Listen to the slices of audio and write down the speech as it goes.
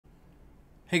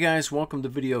Hey guys, welcome to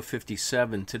video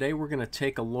 57. Today we're going to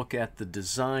take a look at the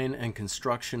design and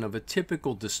construction of a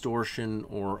typical distortion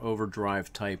or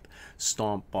overdrive type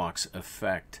stomp box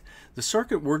effect. The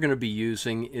circuit we're going to be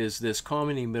using is this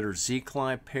common emitter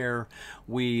Sziklai pair.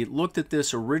 We looked at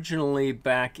this originally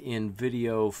back in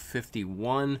video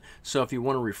 51, so if you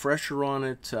want a refresher on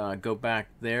it, go back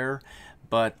there.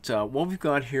 But what we've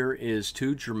got here is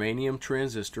two germanium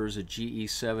transistors, a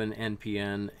GE7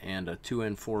 NPN and a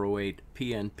 2N408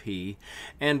 PNP.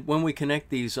 And when we connect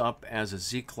these up as a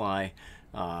Sziklai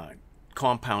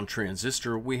compound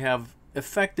transistor, we have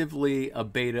effectively a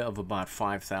beta of about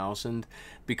 5,000.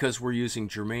 Because we're using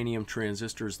germanium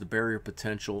transistors, the barrier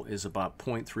potential is about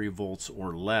 0.3 volts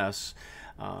or less.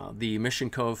 The emission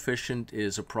coefficient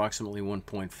is approximately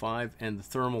 1.5, and the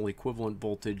thermal equivalent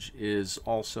voltage is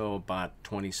also about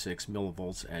 26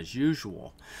 millivolts as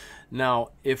usual. Now,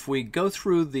 if we go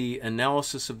through the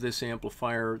analysis of this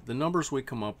amplifier, the numbers we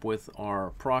come up with are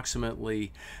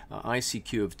approximately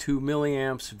ICQ of 2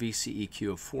 milliamps,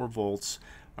 VCEQ of 4 volts.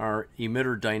 Our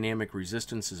emitter dynamic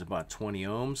resistance is about 20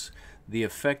 ohms. The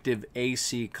effective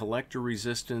AC collector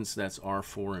resistance, that's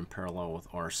R4 in parallel with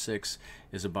R6,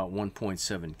 is about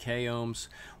 1.7 k ohms.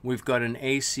 We've got an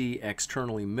AC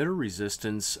external emitter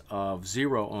resistance of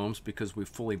 0 ohms because we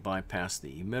fully bypassed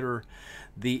the emitter.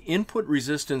 The input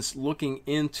resistance looking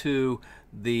into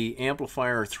the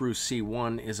amplifier through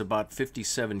C1 is about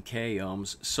 57 k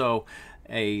ohms. So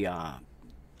a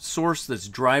source that's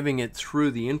driving it through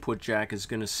the input jack is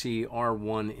going to see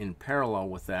R1 in parallel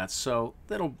with that, so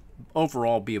that'll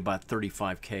overall be about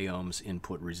 35 k ohms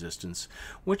input resistance,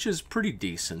 which is pretty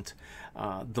decent.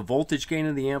 The voltage gain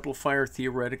of the amplifier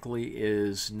theoretically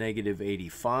is negative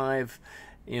 85.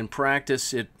 In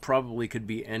practice, it probably could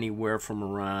be anywhere from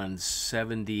around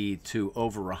 70 to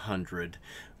over 100,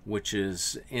 which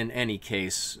is in any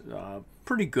case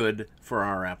pretty good for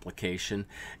our application.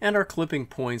 And our clipping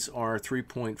points are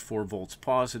 3.4 volts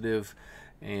positive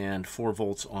and 4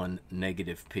 volts on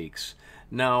negative peaks.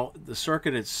 Now, the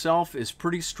circuit itself is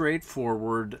pretty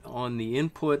straightforward. On the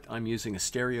input, I'm using a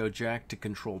stereo jack to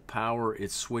control power.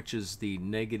 It switches the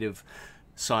negative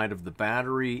side of the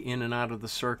battery in and out of the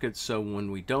circuit, so when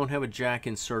we don't have a jack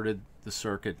inserted, the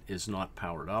circuit is not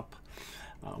powered up.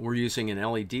 We're using an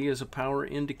LED as a power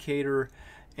indicator,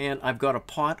 and I've got a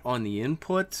pot on the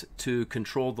input to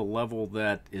control the level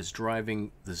that is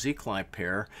driving the Sziklai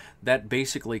pair. That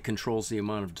basically controls the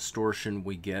amount of distortion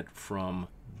we get from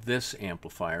this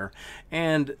amplifier,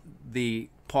 and the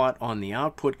pot on the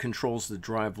output controls the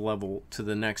drive level to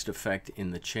the next effect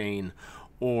in the chain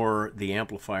or the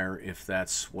amplifier if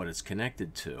that's what it's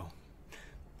connected to.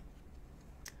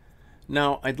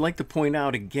 Now, I'd like to point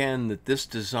out again that this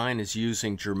design is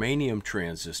using germanium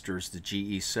transistors, the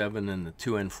GE7 and the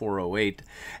 2N408,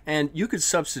 and you could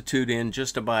substitute in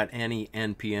just about any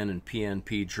NPN and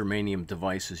PNP germanium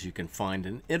devices you can find,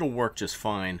 and it'll work just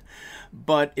fine.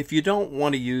 But if you don't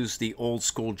want to use the old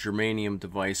school germanium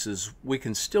devices, we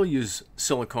can still use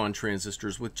silicon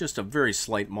transistors with just a very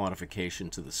slight modification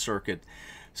to the circuit.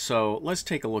 So let's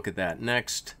take a look at that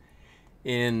next.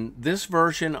 In this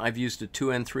version, I've used a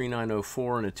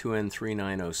 2N3904 and a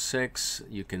 2N3906.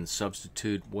 You can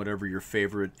substitute whatever your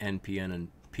favorite NPN and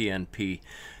PNP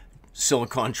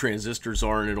silicon transistors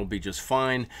are, and it'll be just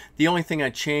fine. The only thing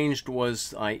I changed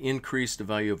was I increased the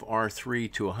value of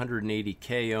R3 to 180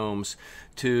 k ohms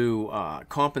to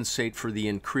compensate for the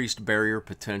increased barrier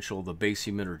potential, the base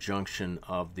emitter junction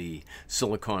of the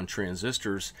silicon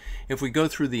transistors. If we go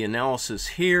through the analysis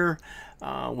here,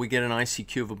 we get an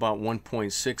ICQ of about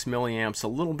 1.6 milliamps, a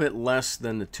little bit less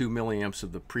than the 2 milliamps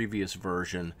of the previous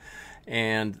version.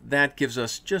 And that gives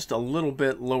us just a little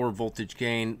bit lower voltage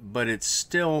gain, but it's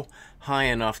still high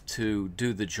enough to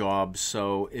do the job.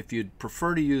 So if you'd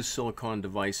prefer to use silicon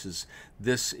devices,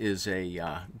 this is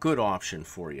a good option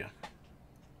for you.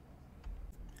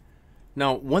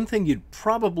 Now, one thing you'd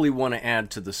probably want to add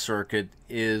to the circuit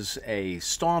is a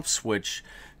stomp switch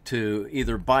to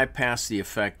either bypass the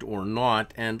effect or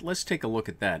not, and let's take a look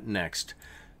at that next.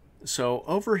 So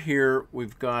over here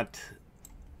we've got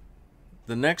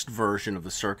the next version of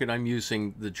the circuit. I'm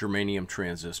using the germanium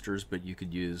transistors, but you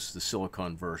could use the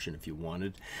silicon version if you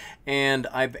wanted. And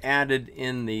I've added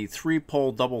in the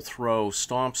 3-pole double throw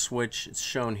stomp switch. It's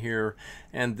shown here,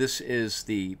 and this is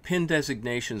the pin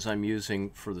designations I'm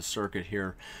using for the circuit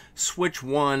here. Switch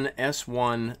 1,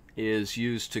 S1, is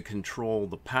used to control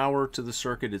the power to the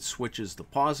circuit. It switches the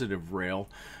positive rail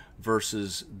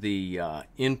versus the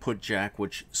input jack,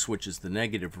 which switches the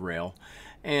negative rail.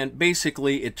 And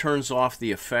basically it turns off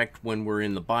the effect when we're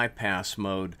in the bypass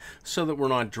mode so that we're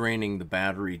not draining the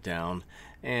battery down.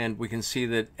 And we can see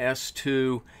that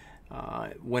S2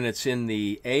 When it's in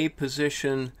the A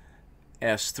position,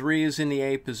 S3 is in the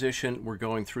A position. We're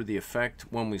going through the effect.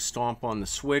 When we stomp on the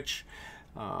switch,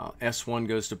 S1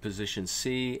 goes to position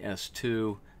C,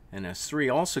 S2 and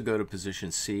S3 also go to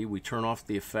position C. We turn off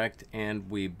the effect and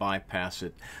we bypass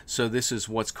it. So this is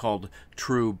what's called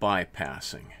true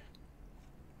bypassing.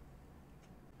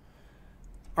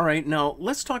 Alright, now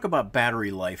let's talk about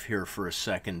battery life here for a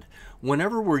second.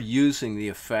 Whenever we're using the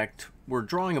effect, we're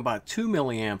drawing about 2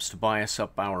 milliamps to bias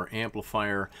up our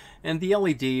amplifier, and the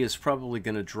LED is probably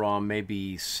going to draw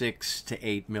maybe 6 to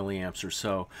 8 milliamps or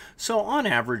so. So on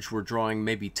average, we're drawing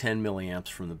maybe 10 milliamps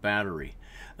from the battery.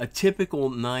 A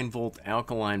typical 9-volt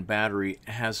alkaline battery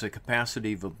has a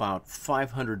capacity of about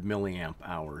 500 milliamp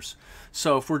hours.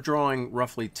 So if we're drawing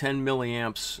roughly 10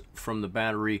 milliamps from the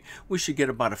battery, we should get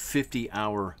about a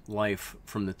 50-hour life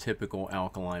from the typical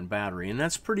alkaline battery, and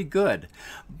that's pretty good.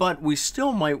 But we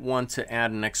still might want to add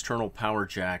an external power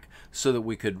jack so that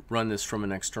we could run this from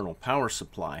an external power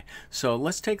supply. So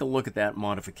let's take a look at that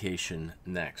modification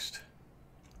next.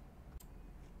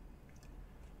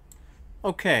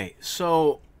 Okay,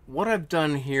 so what I've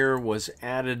done here was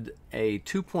added a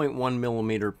 2.1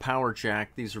 millimeter power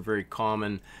jack. These are very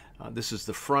common. This is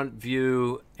the front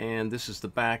view and this is the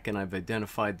back, and I've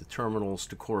identified the terminals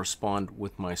to correspond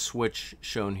with my switch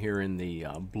shown here in the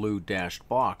blue dashed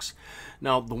box.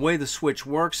 Now the way the switch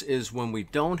works is when we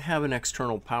don't have an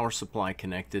external power supply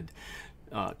connected,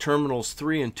 terminals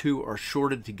 3 and 2 are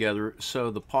shorted together,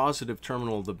 so the positive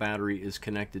terminal of the battery is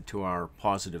connected to our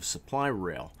positive supply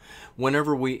rail.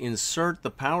 Whenever we insert the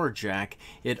power jack,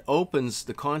 it opens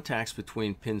the contacts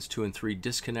between pins 2 and 3,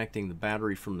 disconnecting the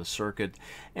battery from the circuit,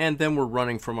 and then we're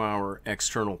running from our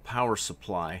external power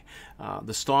supply.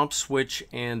 The Stomp switch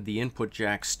and the input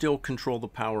jack still control the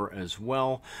power as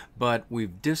well, but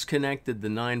we've disconnected the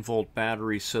 9-volt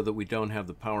battery so that we don't have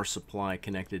the power supply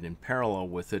connected in parallel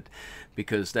with it,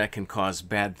 because that can cause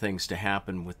bad things to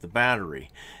happen with the battery.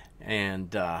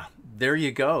 And there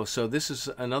you go. So this is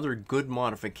another good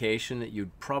modification that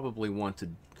you'd probably want to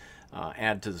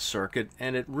add to the circuit,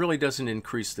 and it really doesn't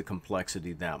increase the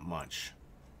complexity that much.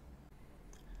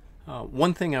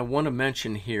 One thing I want to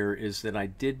mention here is that I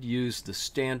did use the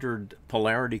standard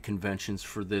polarity conventions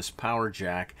for this power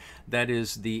jack. That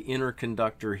is, the inner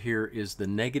conductor here is the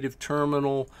negative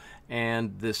terminal,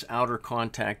 and this outer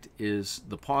contact is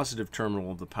the positive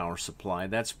terminal of the power supply.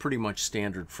 That's pretty much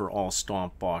standard for all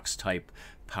Stomp box type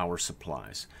power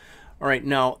supplies. All right,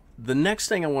 now the next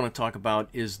thing I want to talk about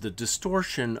is the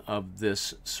distortion of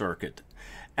this circuit.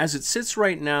 As it sits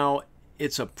right now,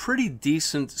 it's a pretty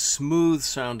decent, smooth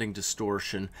sounding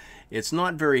distortion. It's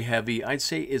not very heavy. I'd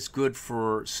say it's good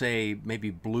for, say,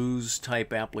 maybe blues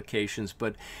type applications,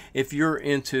 but if you're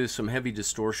into some heavy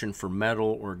distortion for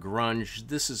metal or grunge,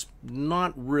 this is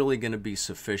not really going to be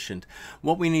sufficient.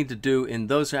 What we need to do in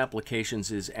those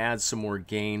applications is add some more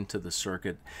gain to the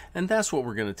circuit, and that's what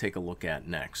we're going to take a look at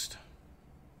next.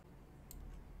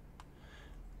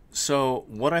 So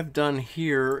what I've done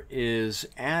here is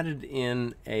added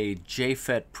in a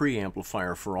JFET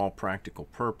preamplifier for all practical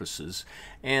purposes,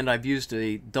 and I've used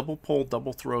a double pole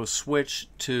double throw switch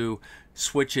to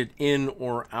switch it in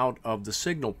or out of the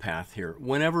signal path here.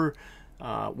 Whenever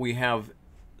we have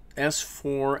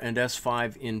S4 and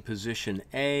S5 in position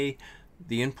A,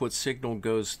 the input signal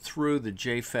goes through the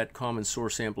JFET common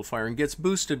source amplifier and gets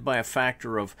boosted by a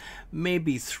factor of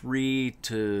maybe 3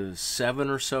 to 7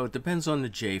 or so. It depends on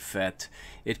the JFET.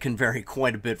 It can vary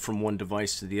quite a bit from one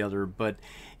device to the other, but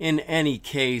in any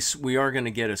case, we are going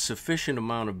to get a sufficient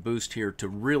amount of boost here to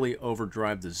really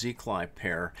overdrive the Sziklai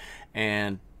pair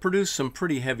and produce some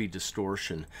pretty heavy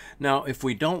distortion. Now, if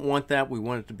we don't want that, we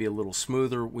want it to be a little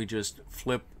smoother, we just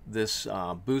flip this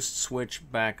boost switch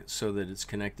back so that it's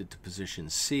connected to position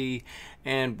C,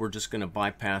 and we're just going to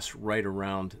bypass right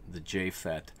around the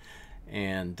JFET.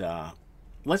 And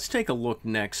let's take a look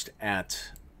next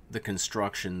at the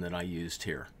construction that I used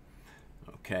here.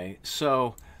 Okay,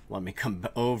 so let me come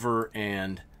over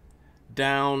and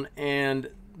down, and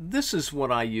this is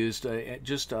what I used,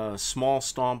 just a small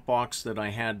Stomp box that I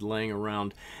had laying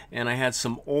around, and I had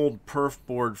some old perf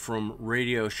board from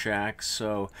Radio Shack,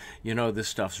 so you know this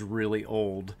stuff's really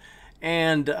old.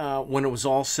 And when it was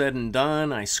all said and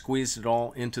done, I squeezed it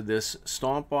all into this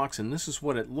Stomp box, and this is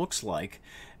what it looks like.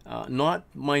 Not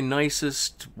my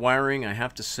nicest wiring, I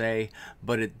have to say,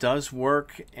 but it does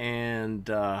work, and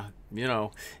you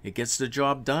know, it gets the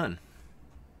job done.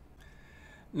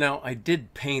 Now, I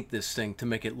did paint this thing to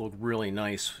make it look really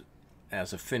nice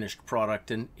as a finished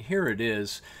product, and here it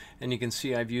is. And you can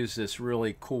see I've used this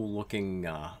really cool looking,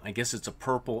 I guess it's a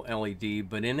purple LED,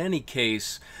 but in any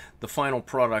case, the final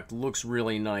product looks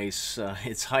really nice.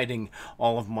 It's hiding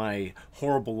all of my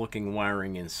horrible looking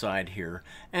wiring inside here.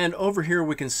 And over here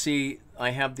we can see I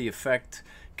have the effect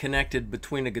connected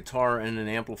between a guitar and an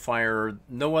amplifier.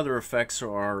 No other effects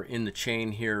are in the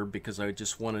chain here because I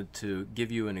just wanted to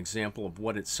give you an example of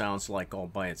what it sounds like all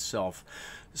by itself.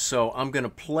 So I'm going to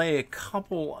play a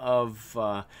couple of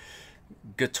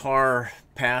guitar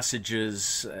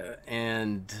passages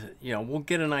and we'll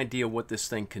get an idea what this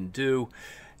thing can do.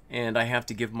 And I have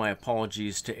to give my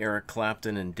apologies to Eric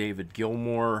Clapton and David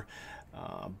Gilmour,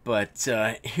 but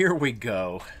here we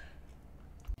go.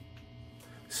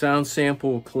 Sound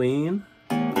sample clean.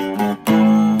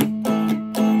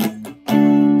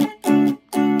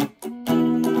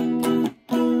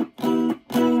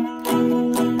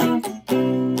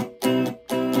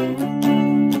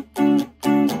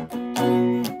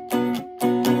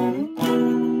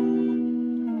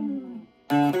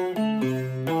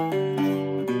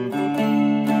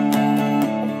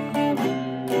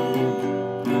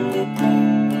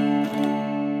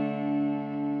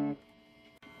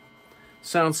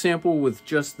 Sound sample with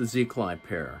just the Sziklai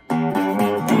pair.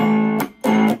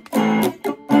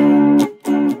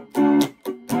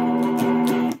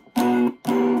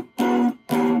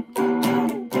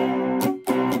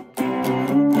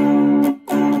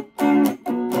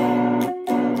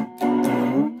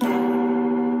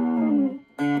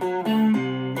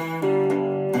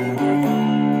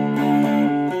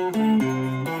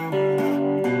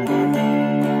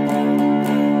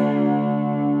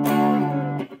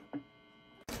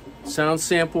 Sound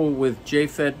sample with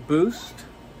JFET Boost.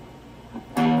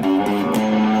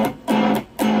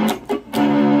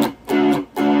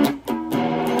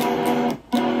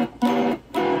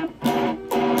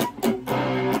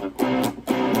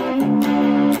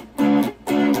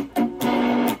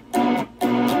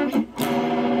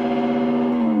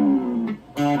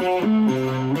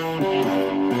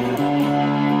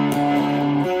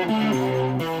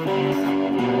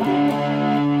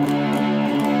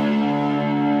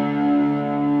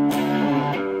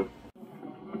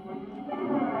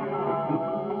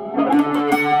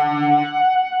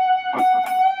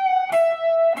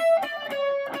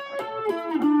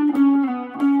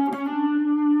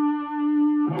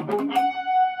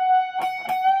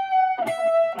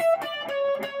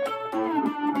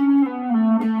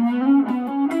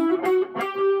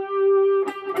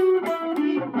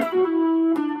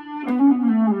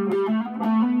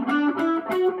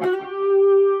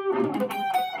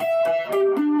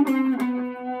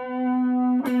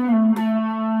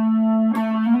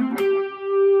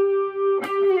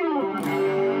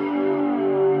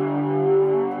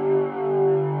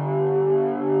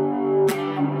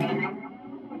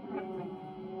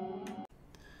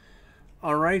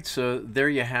 Alright, so there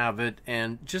you have it.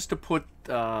 And just to put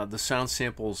the sound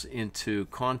samples into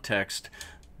context,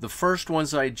 the first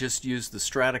ones I just used the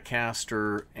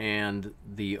Stratocaster and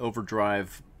the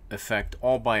Overdrive effect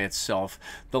all by itself.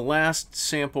 The last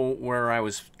sample where I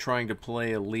was trying to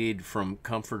play a lead from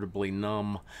Comfortably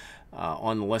Numb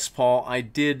on the Les Paul, I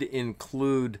did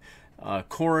include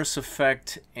chorus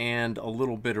effect and a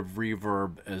little bit of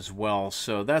reverb as well,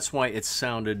 so that's why it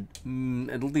sounded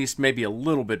at least maybe a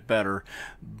little bit better,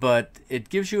 but it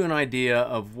gives you an idea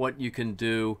of what you can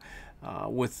do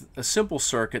with a simple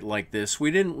circuit like this.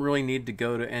 We didn't really need to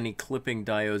go to any clipping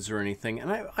diodes or anything,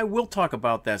 and I will talk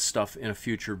about that stuff in a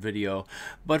future video,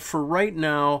 but for right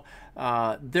now,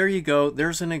 there you go.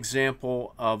 There's an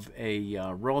example of a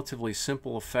relatively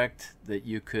simple effect that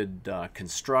you could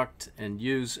construct and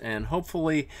use, and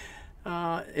hopefully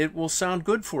it will sound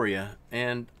good for you.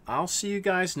 And I'll see you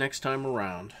guys next time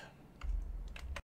around.